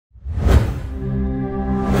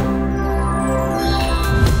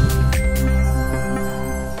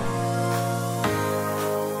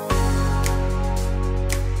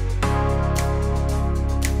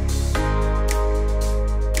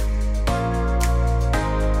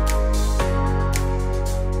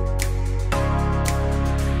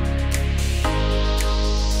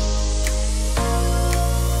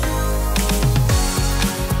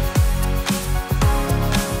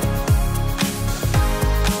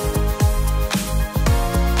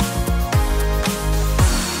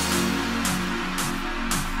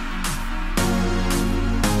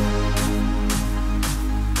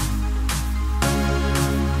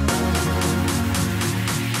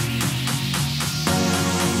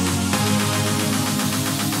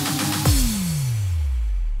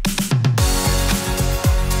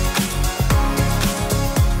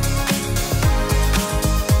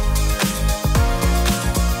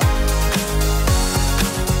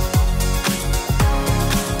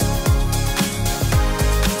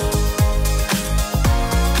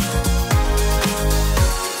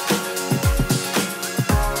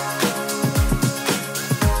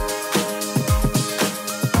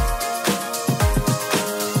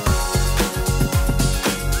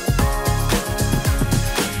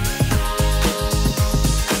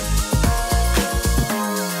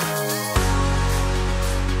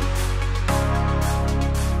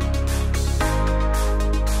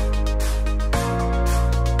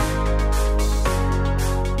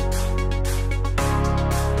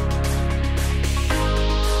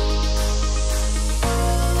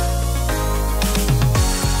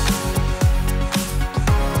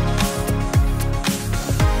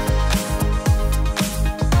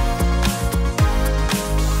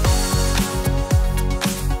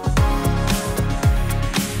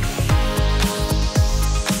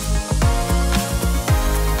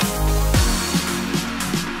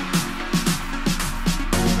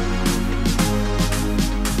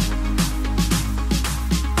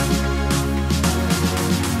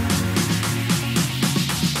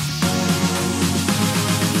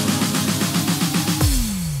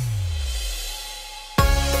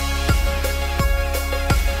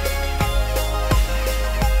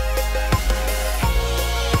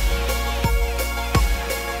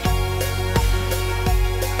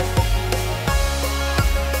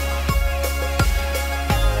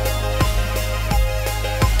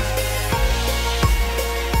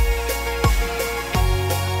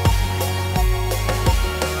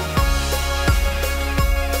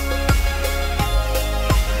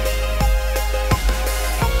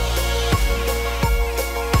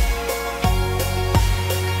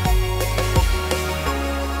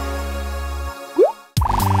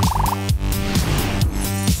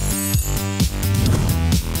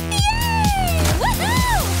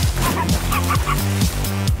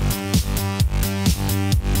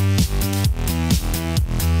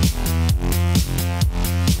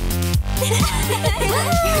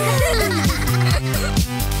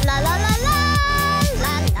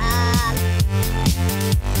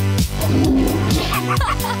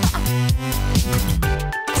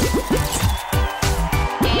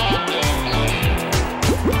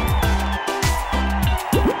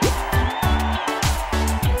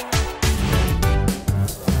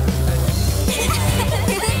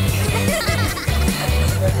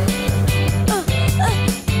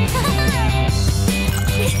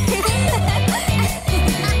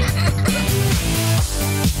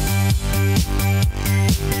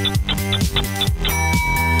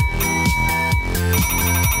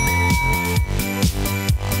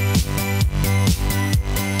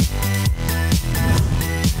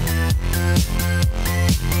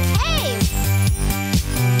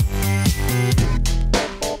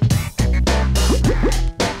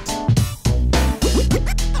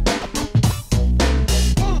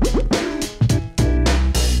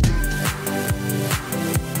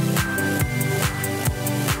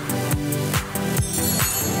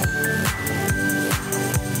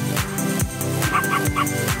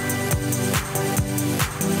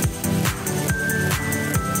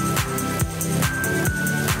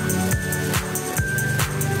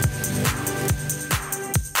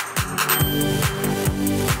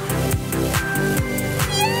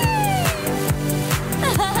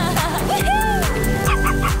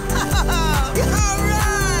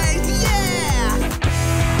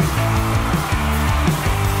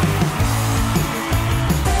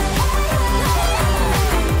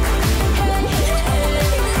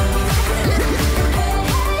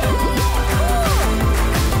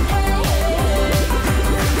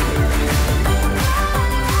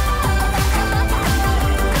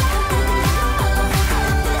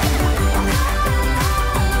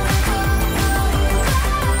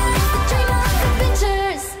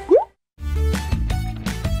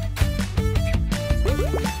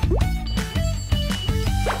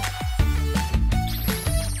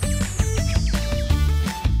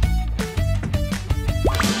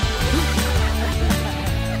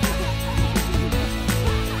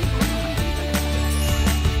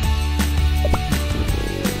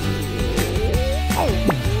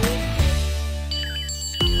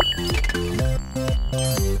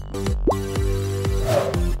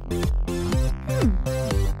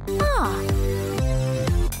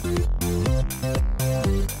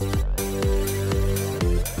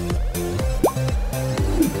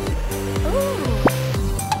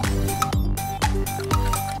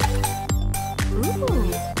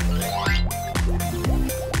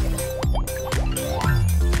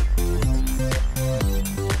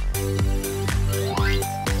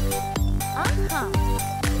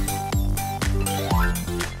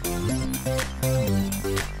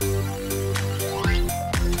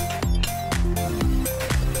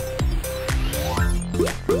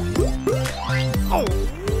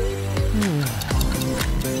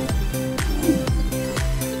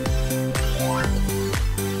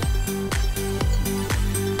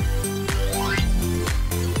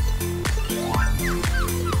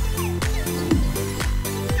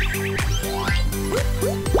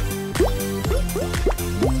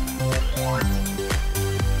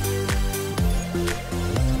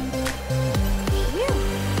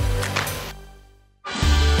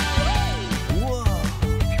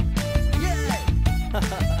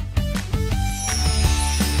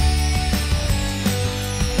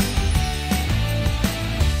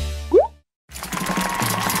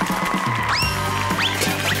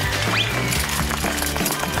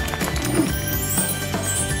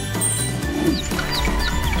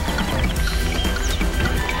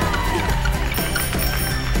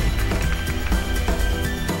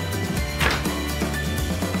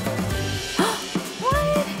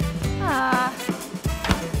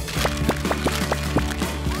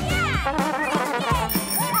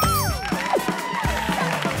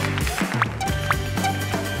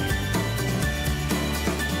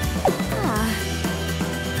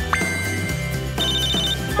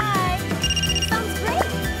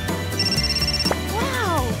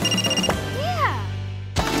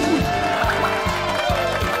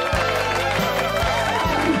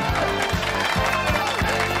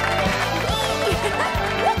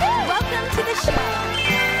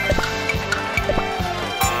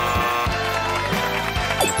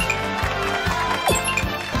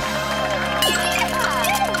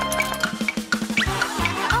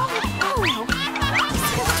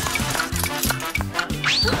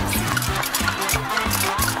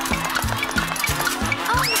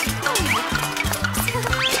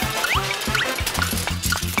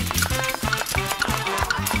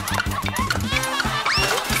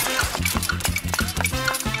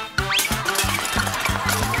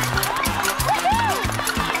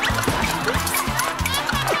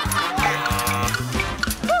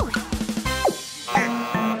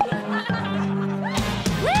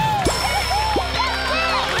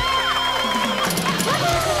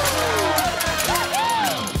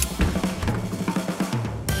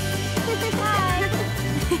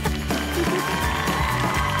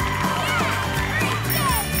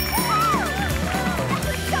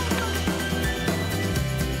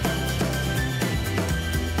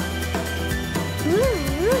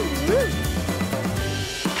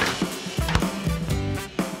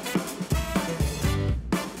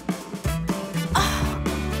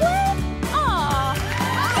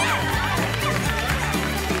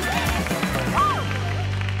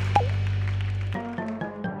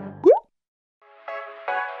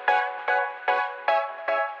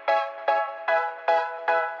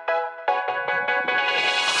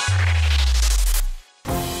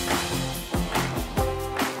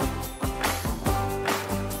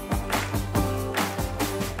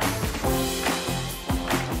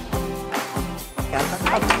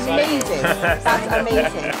That's amazing. That's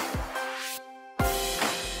amazing.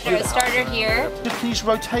 Start her here. Just please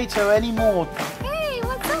rotate her any more. Hey,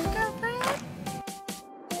 what's up, girlfriend?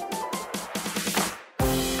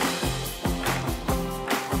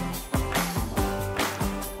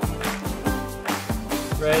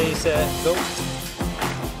 Ready, set, go.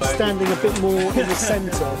 Standing a bit more in the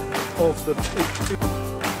centre of the...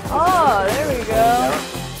 Oh, there we go.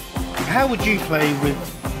 How would you play with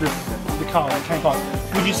the car that came by?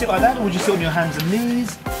 Would you sit like that, or would you sit on your hands and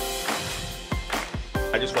knees?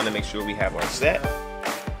 I just want to make sure we have our set.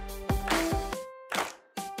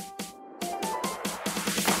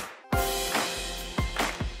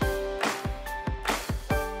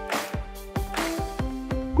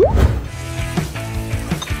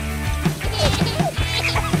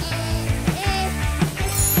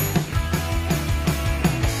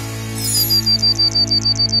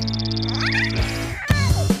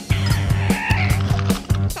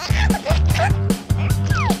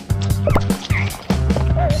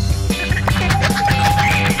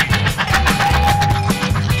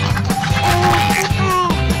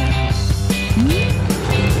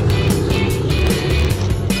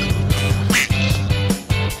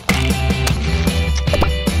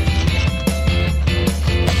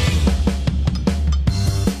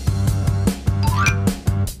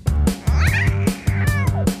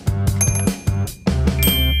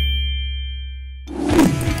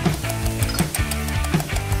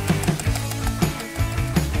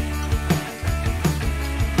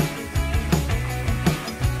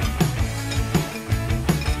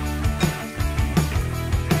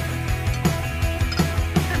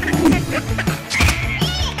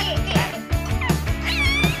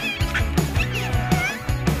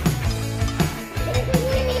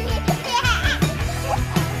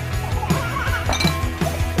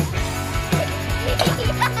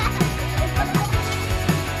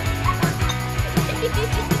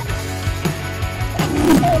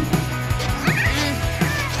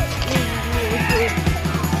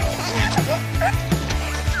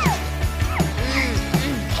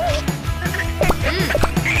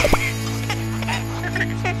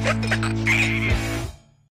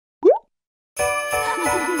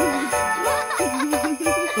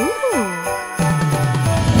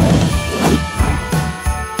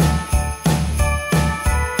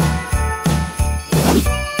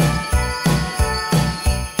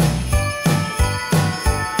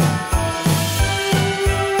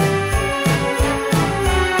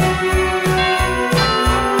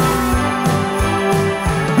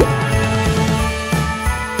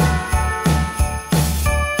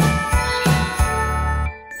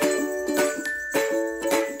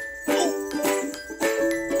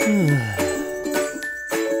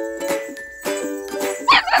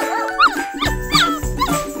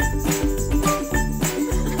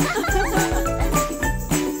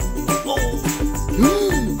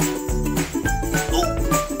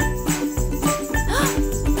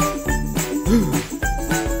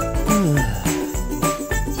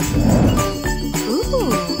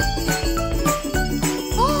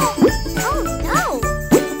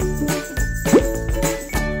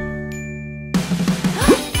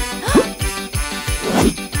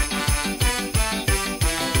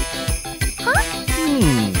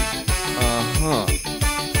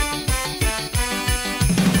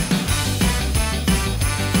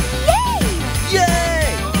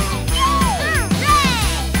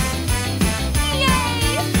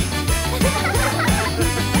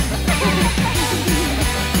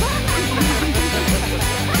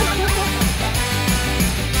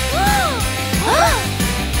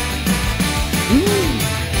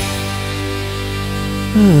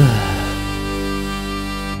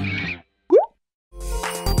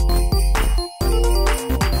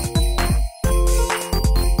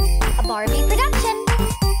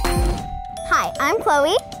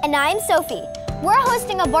 And I'm Sophie. We're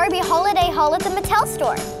hosting a Barbie holiday haul at the Mattel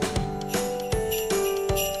store.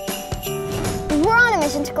 We're on a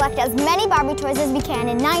mission to collect as many Barbie toys as we can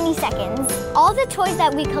in 90 seconds. All the toys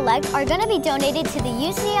that we collect are going to be donated to the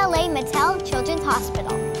UCLA Mattel Children's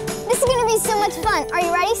Hospital. This is going to be so much fun. Are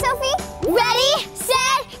you ready, Sophie? Ready,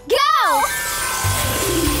 set, go!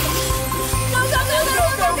 Go, go, go, go,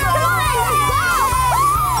 go, go, go!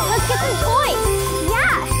 Come on, let's get some toys.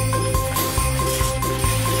 Yeah.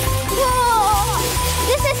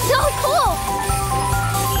 This is so cool!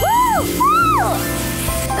 Woo! Woo!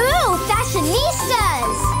 Ooh,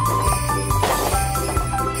 fashionistas!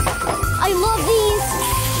 I love these!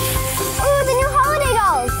 Ooh, the new holiday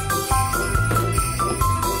dolls!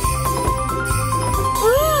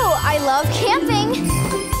 Ooh, I love camping!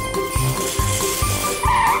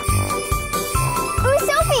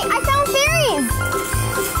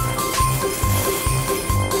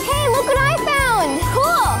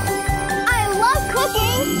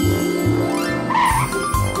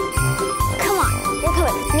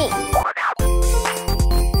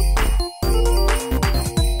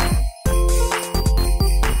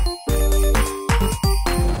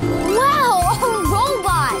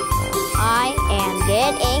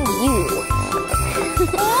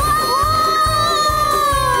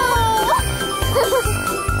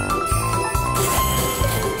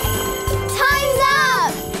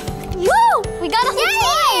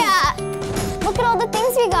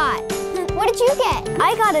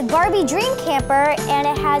 got a Barbie dream camper and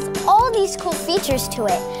it has all these cool features to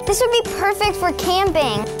it. This would be perfect for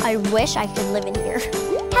camping. I wish I could live in here.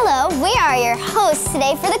 Hello, we are your hosts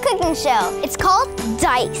today for the cooking show. It's called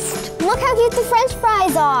Diced. Look how cute the French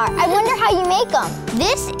fries are. I wonder how you make them.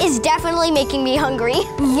 This is definitely making me hungry.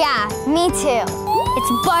 Yeah, me too.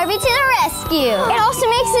 It's Barbie to the rescue. It also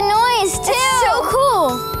makes a noise too. It's so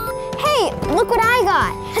cool. Hey, look what I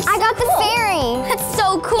got. I got the fairy. That's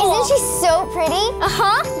so cool. Isn't she so pretty?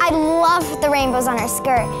 Uh-huh. I love the rainbows on her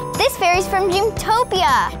skirt. This fairy's from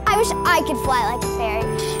Dreamtopia. I wish I could fly like a fairy.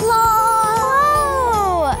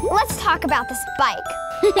 Whoa! Let's talk about this bike.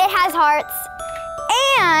 It has hearts,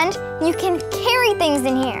 and you can carry things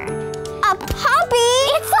in here. A puppy!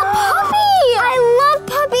 It's a puppy! I love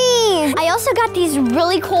puppies! I also got these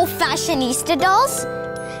really cool fashionista dolls.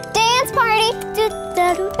 Dance party!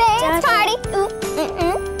 Dance party!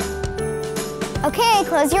 Okay,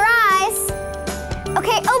 close your eyes.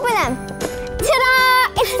 Okay, open them. Ta-da!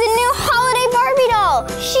 It's the new holiday Barbie doll.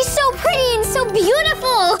 She's so pretty and so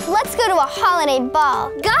beautiful. Let's go to a holiday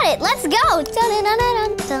ball. Got it, let's go.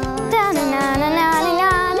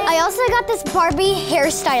 I also got this Barbie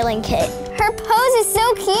hairstyling kit. Her pose is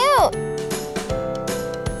so cute.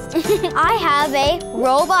 I have a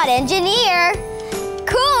robot engineer.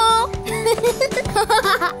 Cool.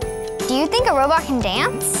 Do you think a robot can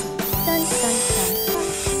dance?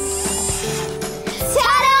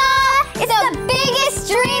 Ta-da! It's the biggest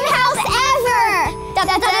dream house ever!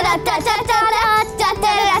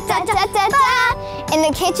 In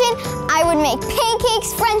the kitchen, I would make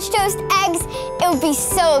pancakes, French toast, eggs. It would be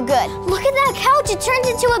so good. Look at that couch, it turns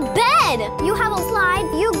into a bed. You have a slide,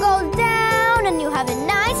 you go down, and you have a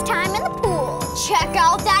nice time in the pool. Check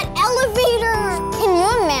out that elevator. Can you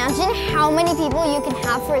imagine how many people you can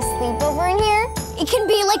have for a sleepover in here? It can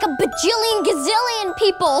be like a bajillion gazillion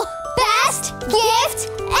people. Best gift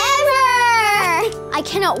ever! I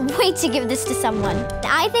cannot wait to give this to someone.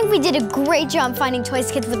 I think we did a great job finding toys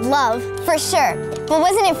kids would love. For sure. But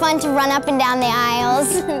wasn't it fun to run up and down the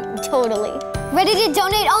aisles? Totally. Ready to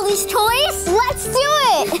donate all these toys? Let's do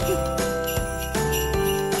it!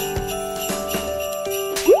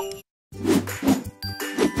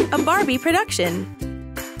 A Barbie production.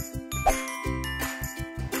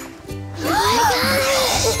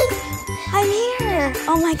 I'm here.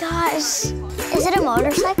 Oh my gosh. Is it a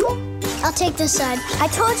motorcycle? I'll take this side. I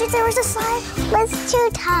told you there was a slide. Let's do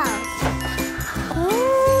toes.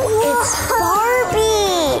 It's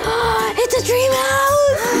Barbie. It's a dream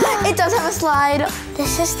house. It does have a slide.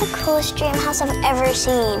 This is the coolest dream house I've ever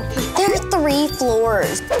seen. There are 3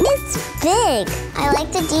 floors. It's big. I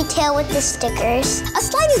like the detail with the stickers. A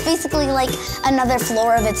slide is basically like another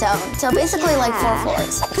floor of its own. So basically like 4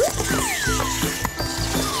 floors.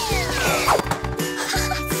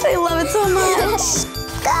 I love it so much.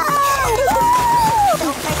 Go!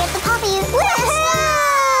 Don't forget the puppies.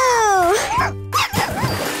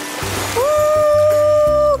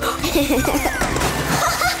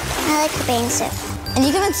 I like the bathing suit. And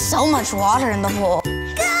you give it so much water in the pool.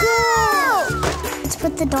 Go! Let's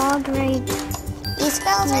put the dog right. These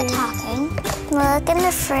girls are talking. We'll look in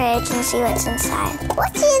the fridge and see what's inside.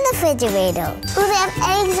 What's in the refrigerator? Ooh, they have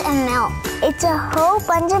eggs and milk. It's a whole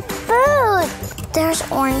bunch of food. There's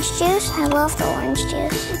orange juice. I love the orange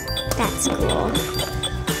juice. That's cool.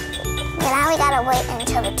 Now we gotta wait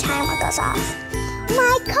until the timer goes off.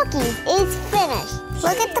 My cookie is finished.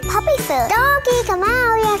 Look at the puppy food. Doggy, come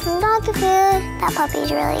out. We have some doggy food. That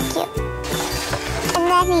puppy's really cute. And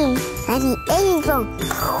Lenny, there you go.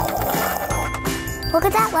 Look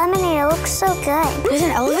at that lemonade. It looks so good. There's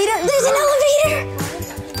an elevator. There's an elevator.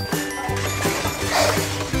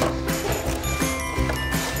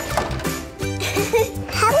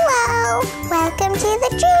 Hello, welcome to the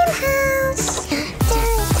dream house.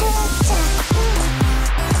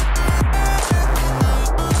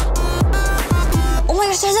 Oh my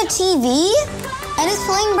gosh, there's a TV and it's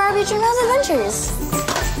playing Barbie Dreamhouse Adventures.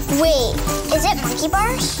 Wait, is it monkey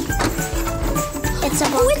bars? It's a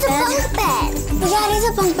bunk bed. Oh, it's a bunk bed. Yeah, it is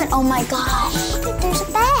a bunk bed. Oh my gosh. Look, there's a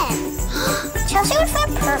bed. Chelsea would fit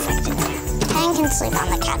perfect in there. Tang can sleep on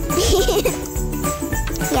the couch.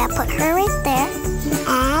 Yeah, put her right there.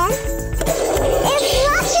 And it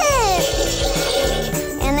flushes!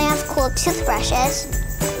 And they have cool toothbrushes.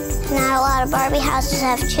 Not a lot of Barbie houses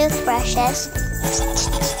have toothbrushes.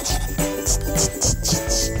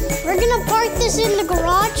 We're gonna park this in the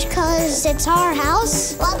garage because it's our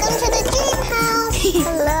house. Welcome to the dream house.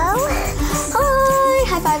 Hello. Hi.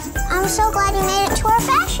 High five. I'm so glad you made it to our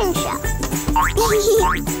fashion show.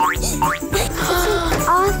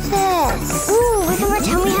 Office. Ooh, we can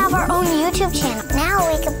pretend we have our own YouTube channel.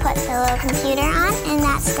 Now we can put the little computer on, and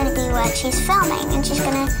that's gonna be what she's filming, and she's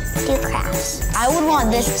gonna do crafts. I would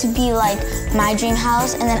want this to be like my dream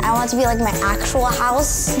house, and then I want it to be like my actual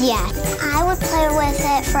house. Yeah. I would play with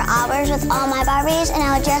it for hours with all my Barbies, and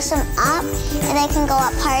I would dress them up, and they can go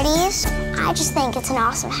at parties. I just think it's an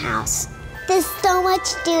awesome house. There's so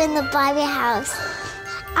much to do in the Barbie house.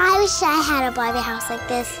 I wish I had a Barbie house like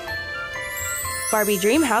this. Barbie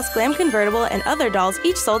Dreamhouse, Glam Convertible, and other dolls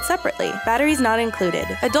each sold separately. Batteries not included.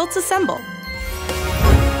 Adults assemble.